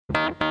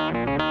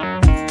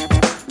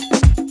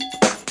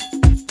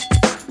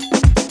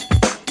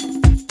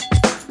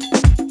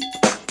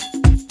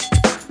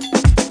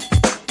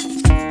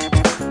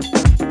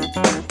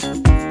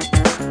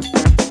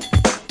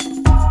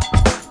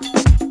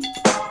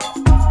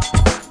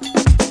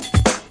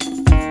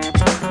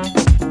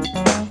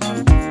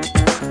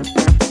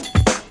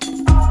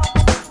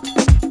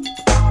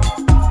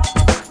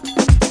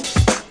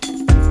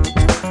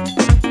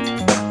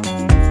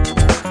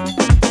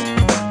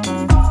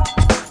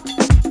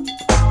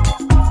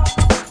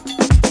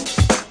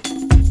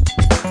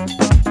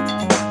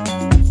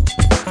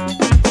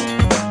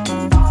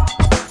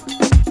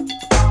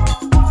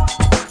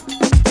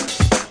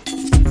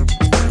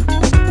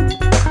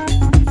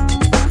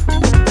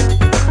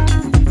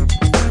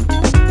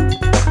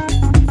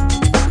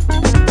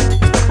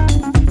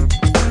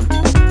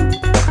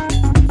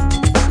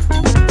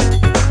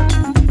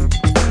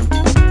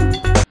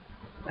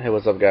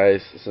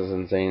guys? This is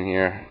Insane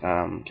here,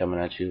 coming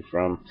at you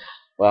from,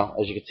 well,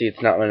 as you can see,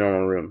 it's not my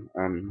normal room.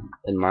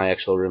 In my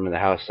actual room in the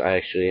house. I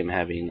actually am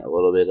having a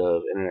little bit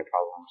of internet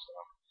problems.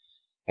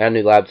 I got a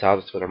new laptop,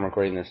 that's what I'm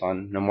recording this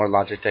on. No more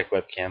Logitech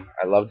webcam.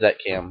 I loved that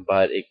cam,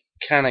 but it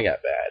kind of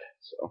got bad.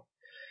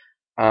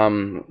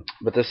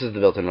 But this is the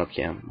built-in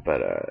webcam,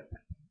 but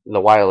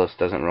the wireless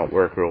doesn't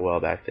work real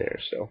well back there.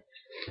 So,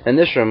 in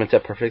this room, it's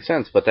at perfect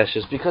sense, but that's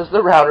just because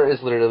the router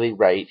is literally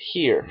right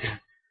here.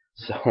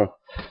 So,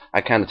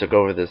 I kind of took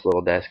over this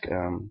little desk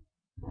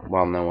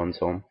while no one's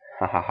home.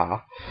 Ha ha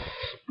ha.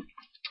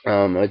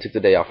 I took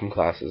the day off from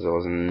classes. I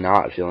was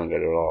not feeling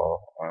good at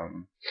all.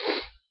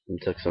 And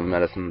took some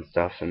medicine and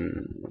stuff, and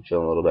I'm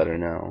feeling a little better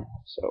now.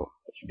 So,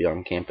 I should be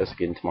on campus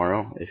again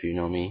tomorrow, if you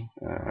know me,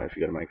 if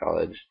you go to my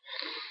college.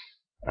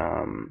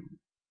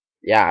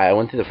 Yeah, I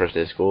went through the first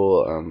day of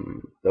school,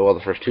 well,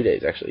 the first 2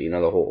 days, actually,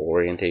 the whole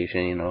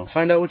orientation,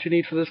 find out what you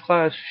need for this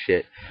class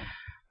shit.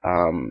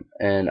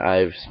 And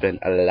I've spent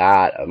a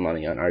lot of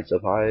money on art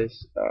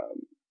supplies.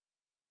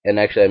 And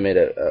actually, I made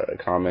a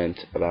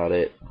comment about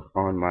it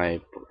on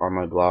my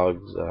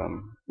blogs.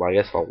 Well, I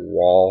guess the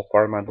wall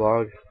part of my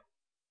blog.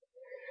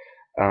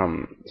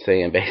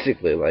 Saying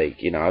basically, like,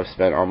 I've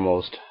spent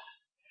almost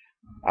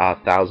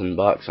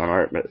 $1,000 on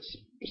art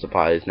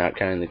supplies, not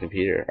counting the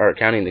computer, or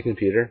counting the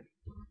computer.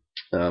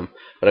 But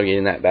I'm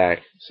getting that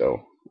back,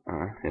 so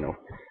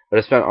But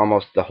I spent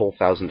almost the whole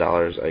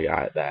 $1,000 I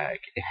got back,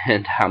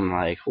 and I'm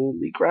like,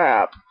 holy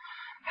crap!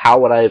 How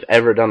would I have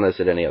ever done this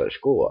at any other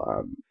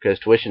school? Because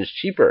tuition is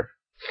cheaper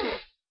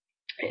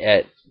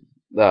at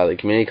the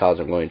community college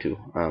I'm going to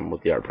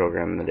with the art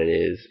program than it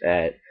is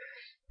at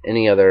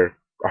any other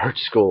art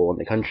school in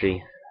the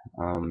country.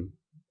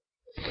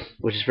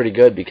 Which is pretty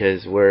good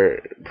because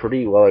we're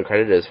pretty well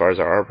accredited as far as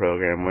our art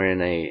program. We're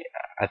in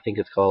I think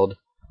it's called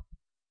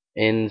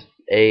NACI,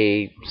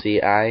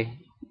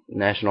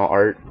 National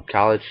Art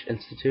College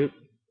Institute.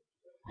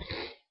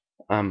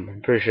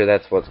 I'm pretty sure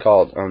that's what it's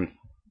called.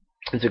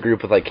 It's a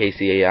group with like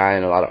KCAI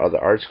and a lot of other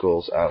art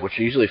schools, which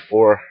are usually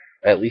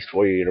at least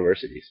 4-year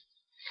universities,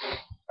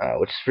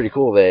 which is pretty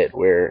cool that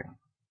we're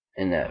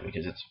in that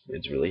because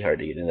it's really hard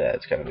to get into that.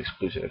 It's kind of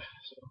exclusive.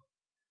 So.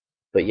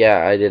 But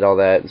yeah, I did all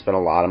that and spent a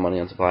lot of money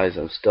on supplies.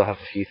 I still have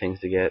a few things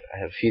to get. I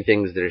have a few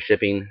things that are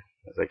shipping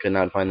because I could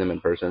not find them in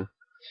person.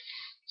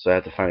 So I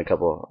have to find a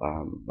couple.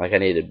 Like I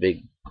need a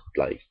big,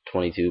 like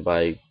 22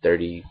 by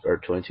 30 or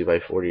 22 by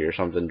 40 or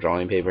something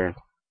drawing paper.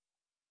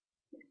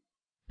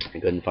 I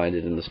couldn't find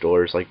it in the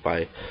stores, like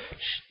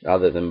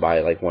other than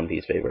buy like one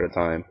piece of paper at a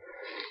time.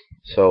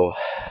 So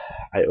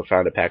I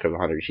found a pack of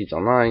 100 sheets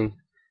online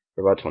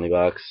for about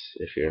 $20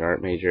 if you're an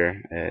art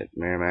major at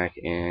Merrimack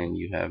and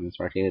you have Miss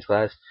Martinez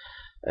class.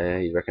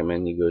 I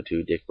recommend you go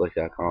to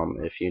dickblick.com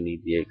if you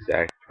need the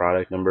exact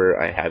product number.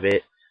 I have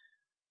it,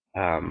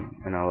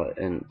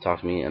 and talk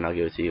to me and I'll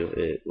give it to you.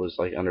 It was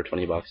like under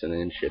 $20 and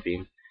then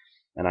shipping.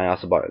 And I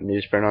also bought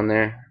newsprint on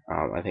there.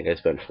 I think I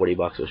spent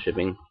 $40 with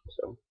shipping.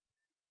 So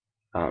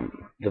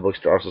the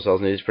bookstore also sells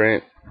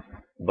newsprint,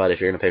 but if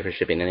you're gonna pay for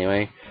shipping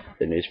anyway,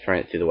 the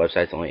newsprint through the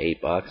website's only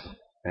 $8,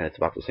 and it's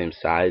about the same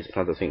size. It's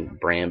not the same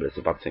brand, but it's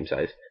about the same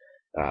size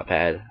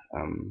pad.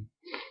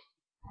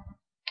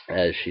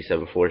 As she said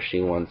before,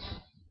 she wants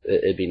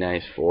it'd be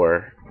nice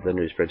for the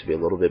newsprint to be a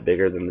little bit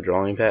bigger than the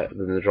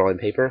drawing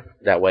paper.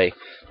 That way,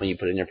 when you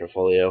put it in your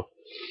portfolio,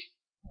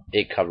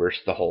 it covers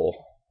the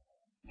whole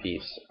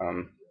piece.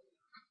 And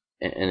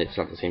it's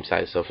not the same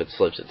size, so if it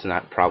slips, it's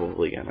not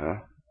probably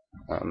gonna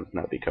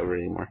not be covered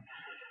anymore.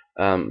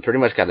 Pretty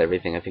much got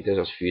everything. I think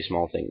there's a few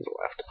small things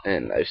left,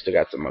 and I've still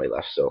got some money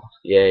left, so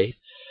yay.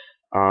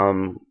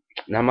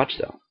 Not much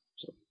though.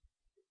 So,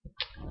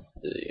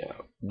 yeah,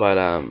 but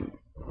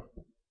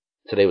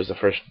today was the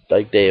first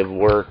day of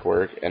work,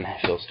 and I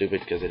feel stupid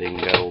because I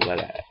didn't go. But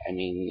I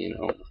mean,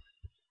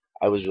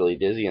 I was really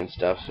dizzy and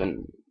stuff,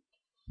 and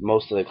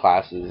most of the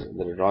classes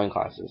that are drawing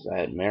classes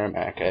at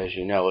Merrimack, as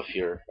you know, if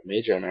you're a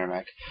major at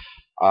Merrimack,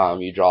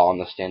 you draw on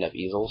the stand-up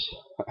easels,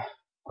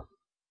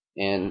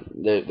 and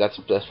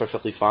that's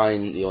perfectly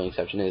fine. The only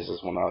exception is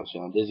when I was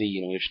feeling dizzy,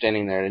 you're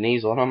standing there at an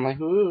easel, and I'm like,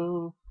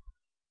 ooh.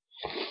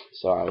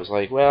 So I was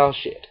like, well,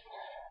 shit.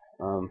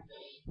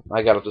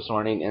 I got up this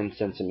morning and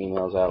sent some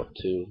emails out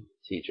to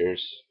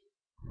teachers.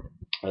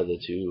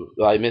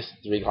 I missed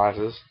 3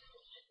 classes,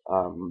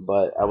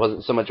 but I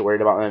wasn't so much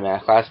worried about my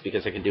math class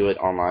because I can do it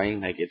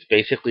online. Like, it's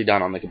basically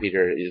done on the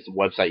computer. It's the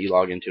website you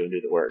log into and do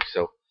the work.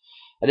 So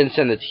I didn't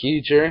send the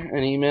teacher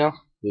an email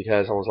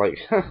because I was like,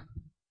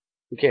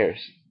 who cares?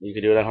 You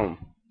can do it at home.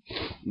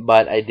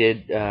 But I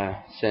did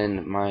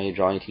send my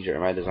drawing teacher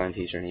and my design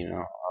teacher an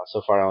email.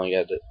 So far, I only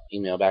got the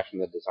email back from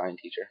the design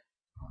teacher.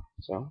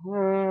 So,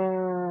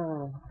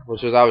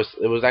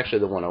 it was actually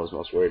the one I was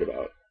most worried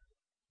about,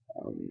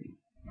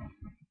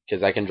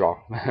 because I can draw.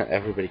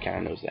 Everybody kind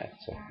of knows that.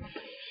 So,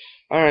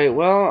 all right,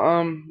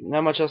 well,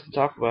 not much else to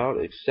talk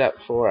about except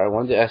for I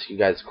wanted to ask you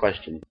guys a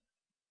question,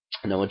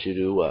 and I want you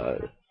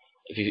to,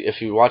 if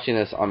you're watching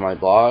this on my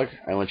blog,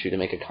 I want you to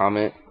make a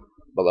comment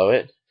below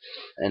it.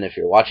 And if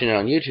you're watching it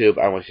on YouTube,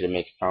 I want you to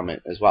make a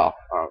comment as well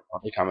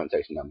on the comment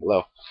section down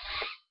below.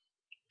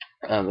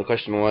 The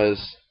question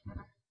was,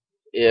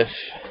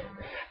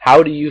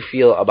 how do you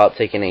feel about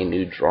taking a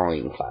new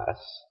drawing class?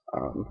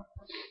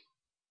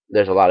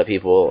 There's a lot of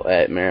people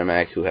at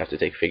Merrimack who have to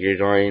take figure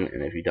drawing,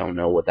 and if you don't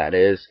know what that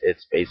is,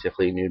 it's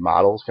basically nude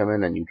models come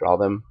in and you draw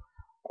them.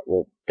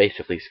 Well,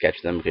 basically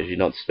sketch them, because you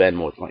don't spend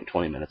more than like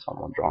 20 minutes on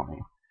one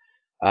drawing.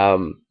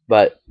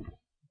 But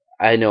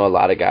I know a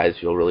lot of guys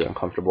feel really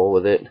uncomfortable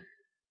with it,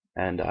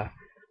 and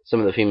some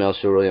of the females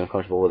feel really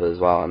uncomfortable with it as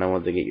well, and I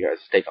wanted to get your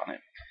guys' take on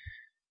it.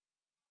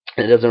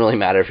 And it doesn't really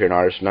matter if you're an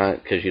artist or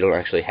not, because you don't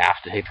actually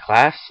have to take the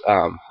class.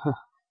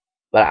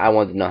 But I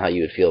wanted to know how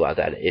you would feel about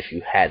that if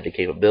you had the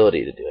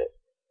capability to do it.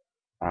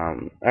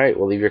 Alright,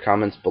 well, leave your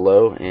comments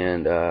below,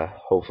 and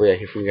hopefully I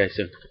hear from you guys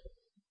soon.